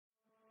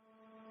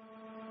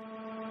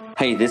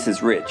Hey, this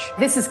is Rich.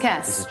 This is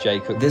Cass. This is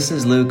Jacob. This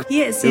is Luke.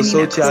 Yes, Eu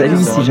sou o Thiago. Salut,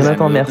 ici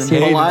Jonathan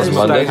Mercier.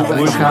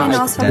 Willkommen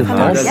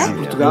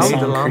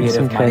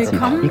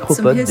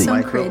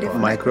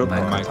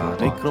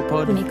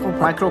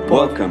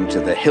Welcome to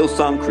the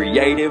Hillsong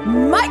Creative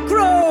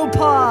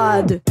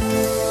Micropod.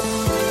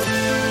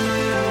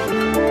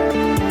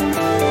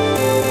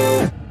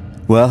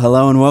 Well,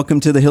 hello and welcome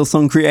to the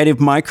Hillsong Creative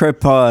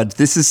Micropod.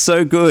 This is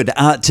so good.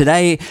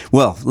 Today,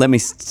 well, let me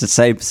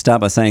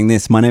start by saying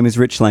this. My name is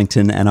Rich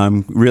Langton, and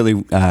I'm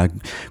really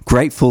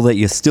grateful that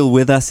you're still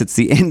with us. It's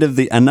the end of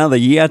another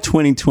year,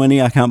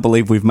 2020. I can't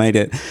believe we've made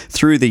it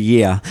through the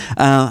year.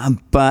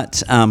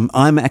 But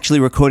I'm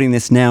actually recording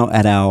this now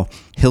at our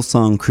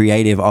Hillsong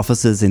Creative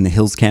offices in the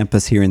Hills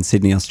campus here in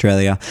Sydney,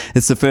 Australia.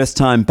 It's the first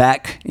time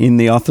back in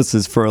the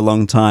offices for a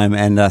long time,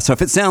 and so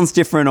if it sounds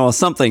different or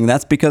something,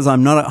 that's because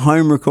I'm not at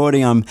home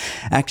recording. I'm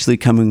actually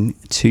coming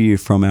to you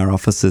from our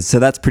offices, so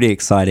that's pretty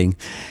exciting.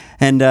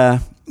 And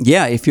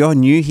yeah, if you're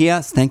new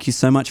here, thank you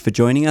so much for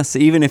joining us,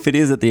 even if it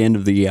is at the end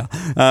of the year.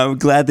 We're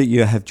glad that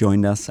you have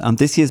joined us.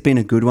 This year's been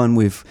a good one.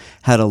 We've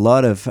had a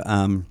lot of,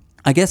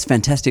 I guess,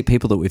 fantastic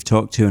people that we've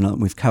talked to,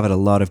 and we've covered a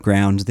lot of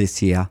ground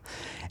this year.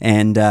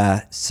 And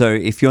so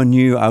if you're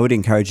new, I would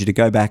encourage you to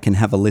go back and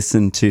have a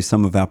listen to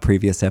some of our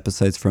previous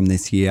episodes from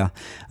this year.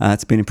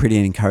 It's been a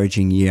pretty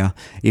encouraging year,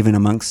 even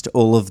amongst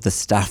all of the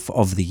stuff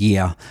of the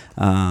year.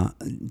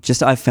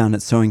 I've found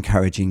it so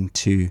encouraging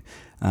to,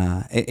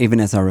 even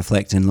as I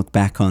reflect and look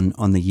back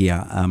on the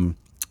year,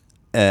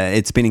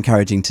 it's been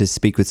encouraging to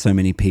speak with so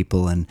many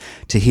people and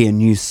to hear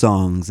new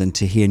songs and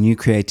to hear new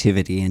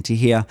creativity and to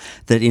hear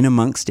that in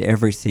amongst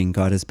everything,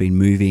 God has been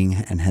moving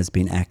and has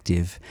been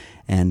active.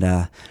 And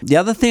the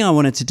other thing I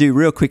wanted to do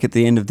real quick at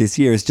the end of this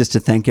year is just to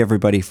thank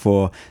everybody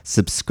for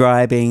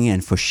subscribing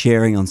and for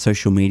sharing on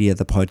social media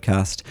the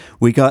podcast.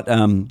 We got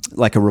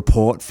like a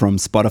report from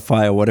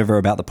Spotify or whatever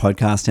about the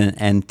podcast,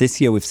 and this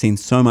year we've seen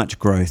so much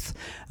growth.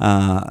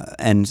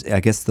 And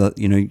I guess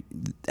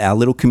our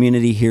little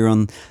community here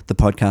on the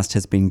podcast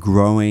has been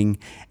growing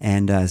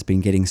and has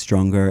been getting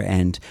stronger,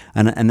 and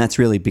that's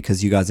really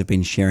because you guys have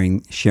been sharing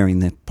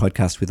the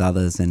podcast with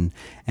others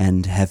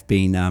and have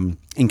been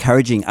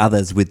encouraging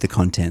others with the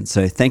content.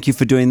 So thank you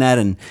for doing that,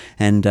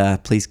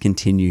 and please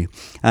continue.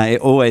 I'm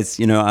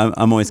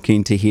always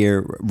keen to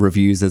hear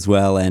reviews as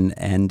well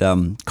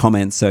and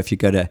comments. So if you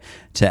go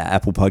to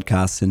Apple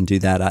Podcasts and do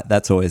that,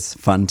 that's always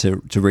fun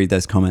to read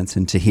those comments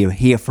and to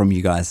hear from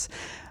you guys.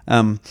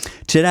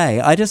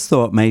 Today, I just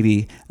thought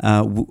maybe,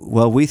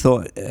 we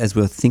thought as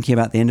we were thinking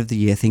about the end of the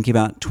year, thinking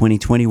about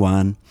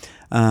 2021,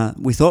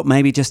 we thought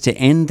maybe just to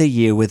end the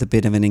year with a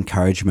bit of an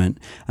encouragement.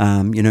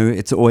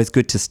 It's always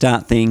good to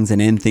start things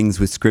and end things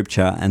with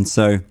scripture. And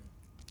so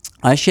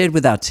I shared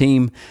with our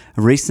team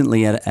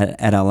recently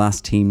at our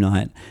last team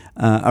night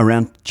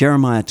around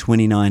Jeremiah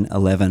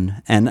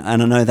 29:11. And I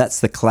know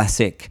that's the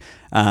classic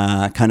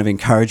kind of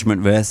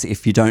encouragement verse.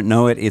 If you don't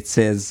know it, it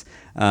says,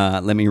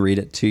 let me read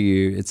it to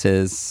you. It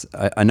says,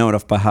 I know it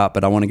off by heart,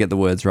 but I want to get the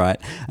words right.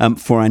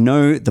 For I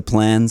know the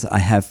plans I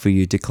have for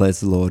you,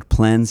 declares the Lord,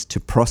 plans to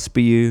prosper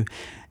you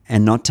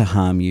and not to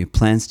harm you,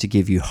 plans to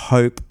give you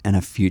hope and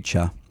a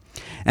future.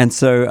 And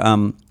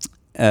so,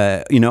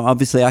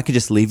 obviously I could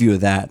just leave you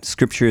with that.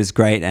 Scripture is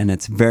great and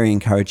it's very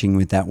encouraging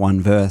with that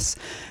one verse.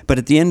 But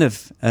at the end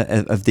of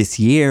this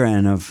year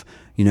and of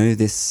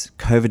this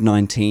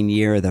COVID-19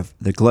 year,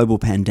 the global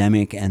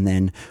pandemic, and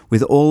then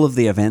with all of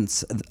the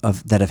events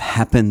that have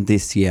happened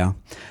this year,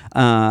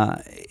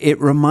 it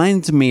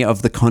reminds me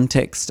of the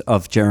context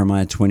of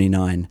Jeremiah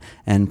 29,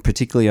 and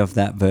particularly of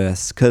that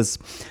verse. Because,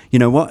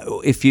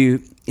 if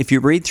you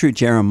read through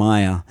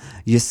Jeremiah,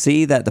 you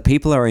see that the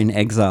people are in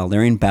exile.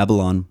 They're in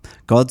Babylon.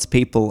 God's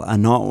people are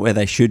not where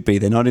they should be.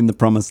 They're not in the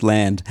promised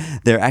land.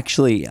 They're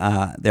actually,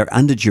 they're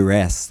under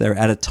duress. They're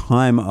at a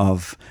time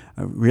of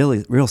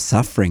real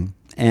suffering.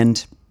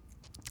 And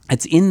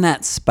it's in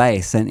that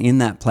space and in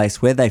that place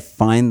where they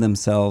find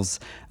themselves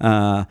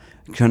kind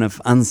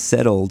of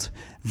unsettled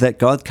that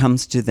God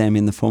comes to them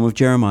in the form of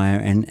Jeremiah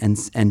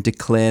and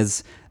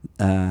declares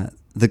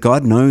that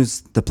God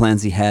knows the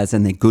plans he has,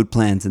 and they're good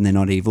plans and they're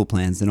not evil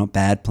plans. They're not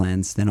bad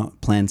plans. They're not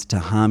plans to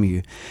harm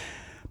you.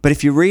 But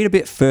if you read a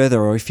bit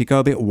further, or if you go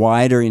a bit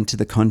wider into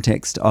the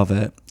context of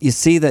it, you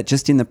see that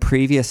just in the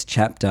previous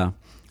chapter,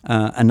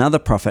 another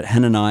prophet,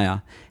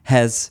 Hananiah,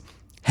 has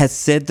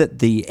said that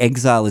the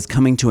exile is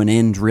coming to an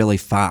end really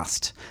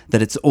fast,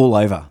 that it's all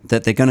over,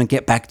 that they're going to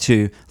get back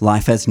to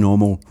life as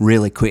normal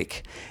really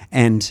quick.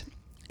 And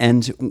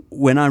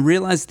when I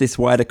realized this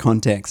wider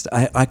context,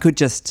 I could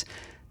just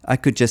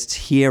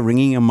hear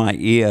ringing in my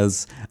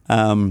ears,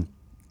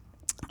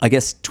 I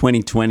guess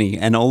 2020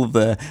 and all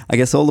the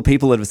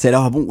people that have said,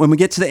 when we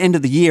get to the end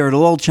of the year,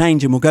 it'll all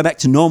change and we'll go back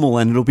to normal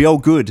and it'll be all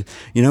good.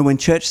 When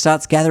church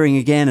starts gathering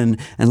again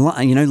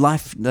and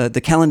life,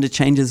 the calendar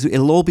changes,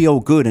 it'll all be all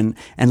good and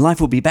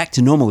life will be back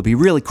to normal. It'll be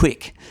really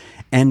quick.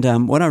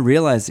 And what I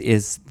realize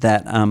is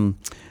that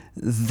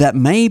that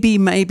maybe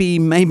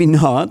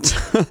not.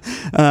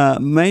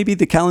 Maybe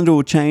the calendar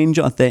will change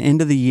at the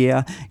end of the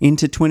year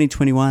into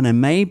 2021,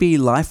 and maybe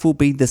life will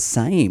be the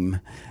same.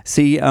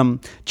 See,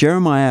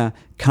 Jeremiah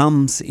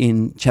comes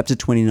in chapter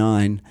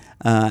 29,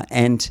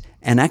 and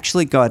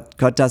actually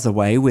God does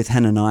away with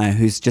Hananiah,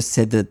 who's just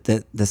said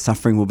that the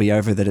suffering will be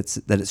over, that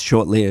it's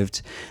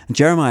short-lived. And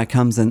Jeremiah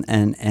comes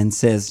and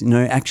says,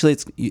 actually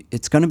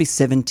it's going to be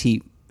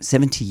 70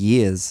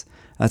 years.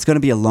 It's going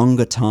to be a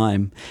longer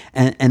time,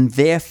 and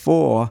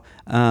therefore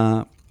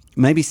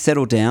maybe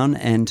settle down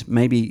and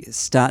maybe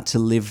start to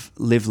live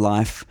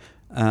life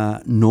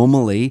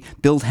normally.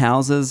 Build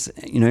houses.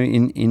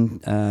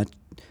 In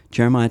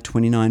Jeremiah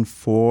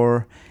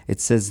 29:4, it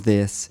says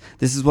this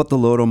is what the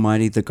Lord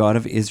Almighty, the God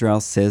of Israel,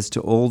 says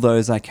to all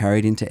those I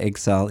carried into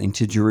exile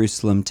into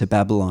Jerusalem to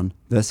Babylon.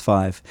 Verse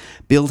 5,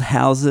 build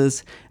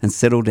houses and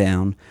settle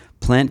down,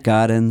 plant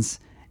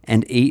gardens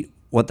and eat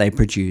what they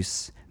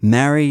produce.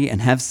 Marry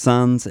and have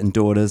sons and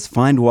daughters,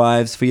 find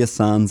wives for your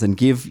sons and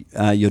give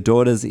your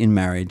daughters in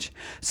marriage,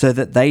 so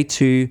that they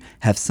too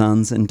have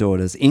sons and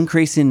daughters.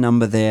 Increase in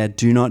number there,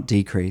 do not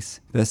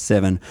decrease. Verse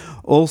 7,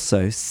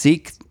 also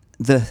seek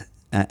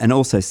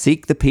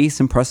the peace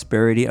and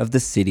prosperity of the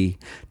city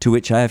to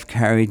which I have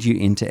carried you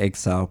into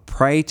exile.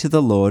 Pray to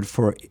the Lord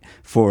for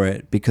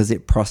it, because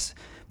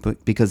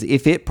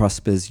if it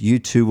prospers, you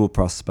too will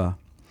prosper.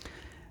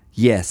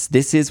 Yes,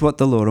 this is what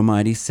the Lord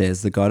Almighty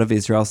says, the God of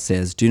Israel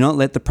says, do not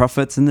let the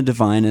prophets and the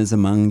diviners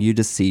among you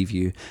deceive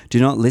you. Do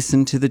not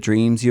listen to the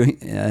dreams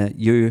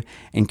you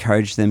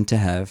encourage them to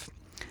have.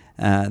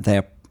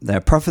 They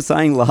are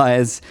prophesying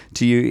lies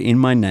to you in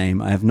my name.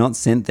 I have not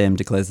sent them,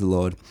 declares the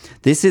Lord.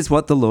 This is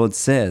what the Lord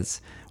says.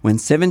 When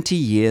 70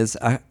 years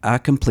are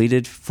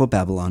completed for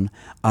Babylon,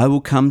 I will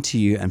come to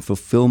you and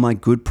fulfill my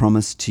good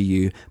promise to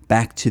you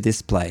back to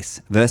this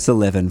place. Verse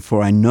 11,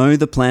 for I know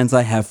the plans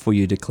I have for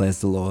you,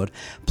 declares the Lord,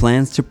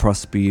 plans to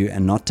prosper you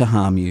and not to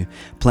harm you,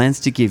 plans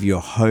to give you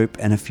a hope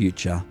and a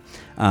future.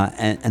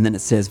 And then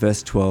it says,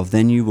 verse 12,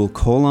 then you will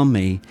call on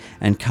me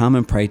and come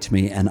and pray to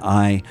me, and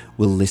I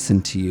will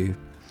listen to you.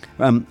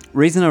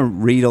 Reason I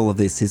read all of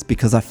this is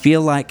because I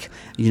feel like,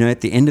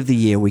 at the end of the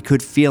year, we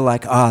could feel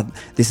like,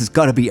 this has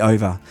got to be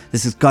over.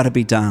 This has got to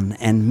be done.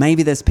 And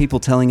maybe there's people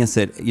telling us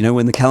that,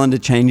 when the calendar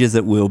changes,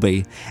 it will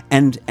be.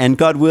 And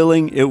God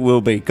willing, it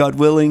will be. God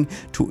willing,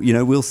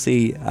 we'll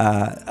see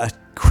a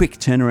quick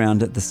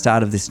turnaround at the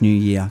start of this new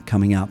year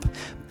coming up.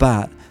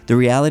 But the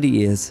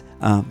reality is,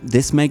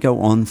 this may go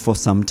on for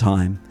some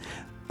time.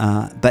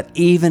 But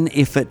even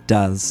if it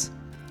does,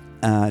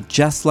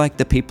 just like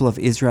the people of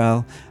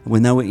Israel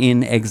when they were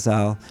in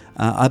exile,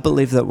 I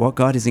believe that what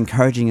God is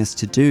encouraging us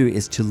to do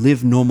is to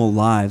live normal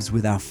lives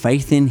with our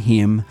faith in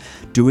Him,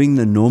 doing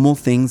the normal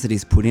things that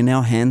He's put in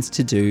our hands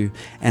to do,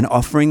 and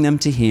offering them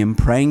to Him,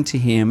 praying to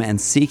Him and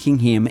seeking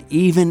Him,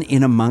 even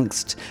in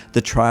amongst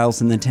the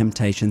trials and the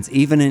temptations,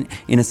 even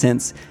in a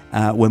sense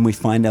when we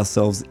find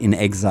ourselves in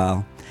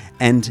exile.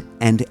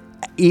 And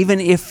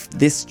even if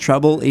this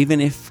trouble, even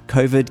if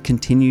COVID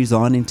continues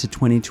on into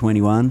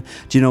 2021,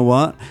 do you know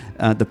what?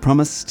 The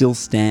promise still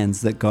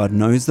stands that God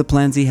knows the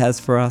plans He has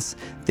for us.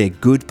 They're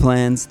good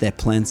plans. They're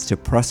plans to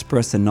prosper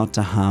us and not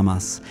to harm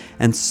us.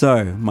 And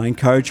so my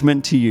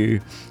encouragement to you,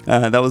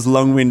 that was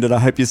long-winded. I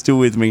hope you're still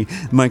with me.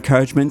 My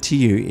encouragement to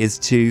you is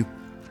to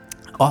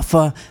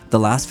offer the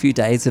last few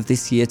days of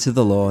this year to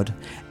the Lord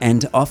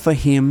and offer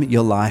Him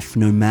your life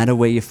no matter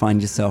where you find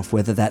yourself,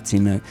 whether that's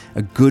in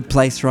a good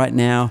place right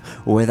now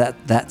or whether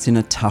that's in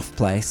a tough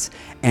place,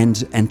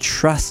 and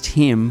trust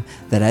Him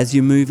that as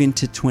you move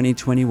into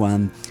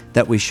 2021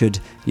 that we should,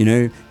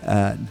 do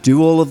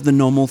all of the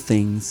normal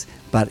things,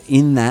 but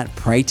in that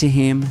pray to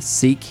Him,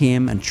 seek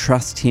Him and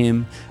trust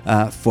Him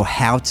for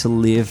how to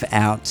live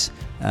out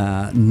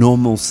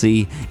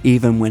normalcy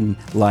even when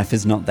life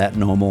is not that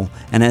normal.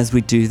 And as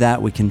we do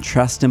that, we can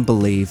trust and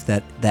believe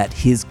that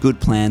His good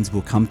plans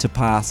will come to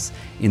pass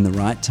in the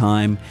right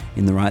time,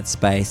 in the right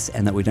space,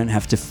 and that we don't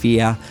have to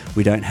fear,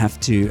 we don't have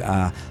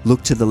to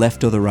look to the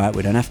left or the right,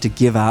 we don't have to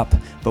give up,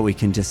 but we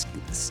can just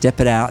step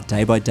it out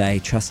day by day,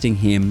 trusting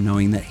Him,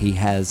 knowing that He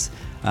has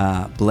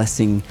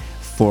blessing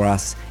for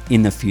us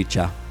in the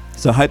future.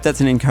 So I hope that's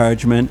an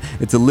encouragement.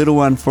 It's a little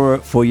one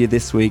for you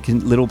this week, a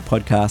little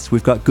podcast.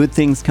 We've got good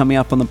things coming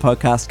up on the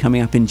podcast,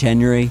 coming up in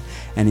January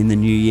and in the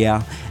new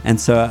year. And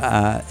so,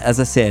 as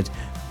I said,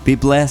 be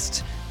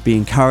blessed, be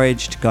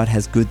encouraged. God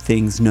has good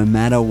things no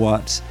matter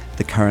what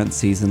the current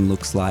season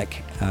looks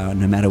like,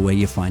 no matter where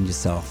you find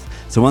yourself.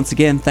 So once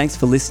again, thanks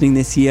for listening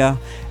this year,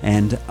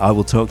 and I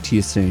will talk to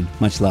you soon.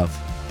 Much love.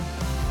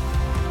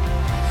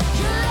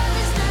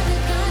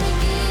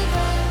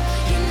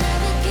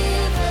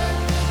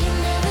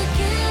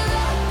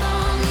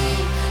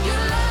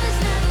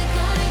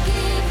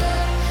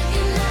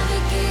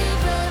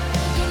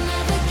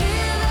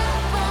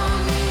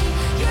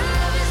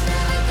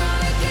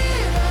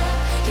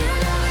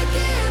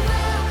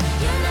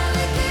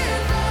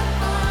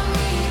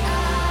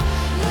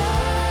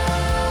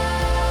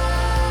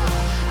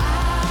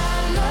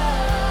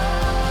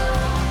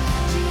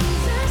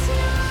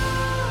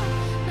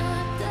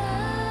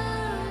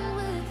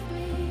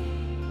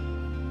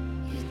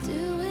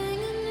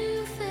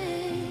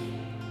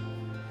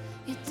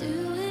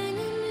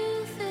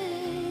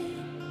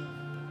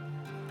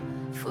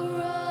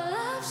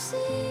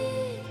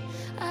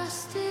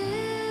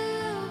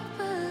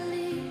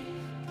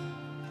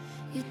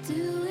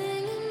 do it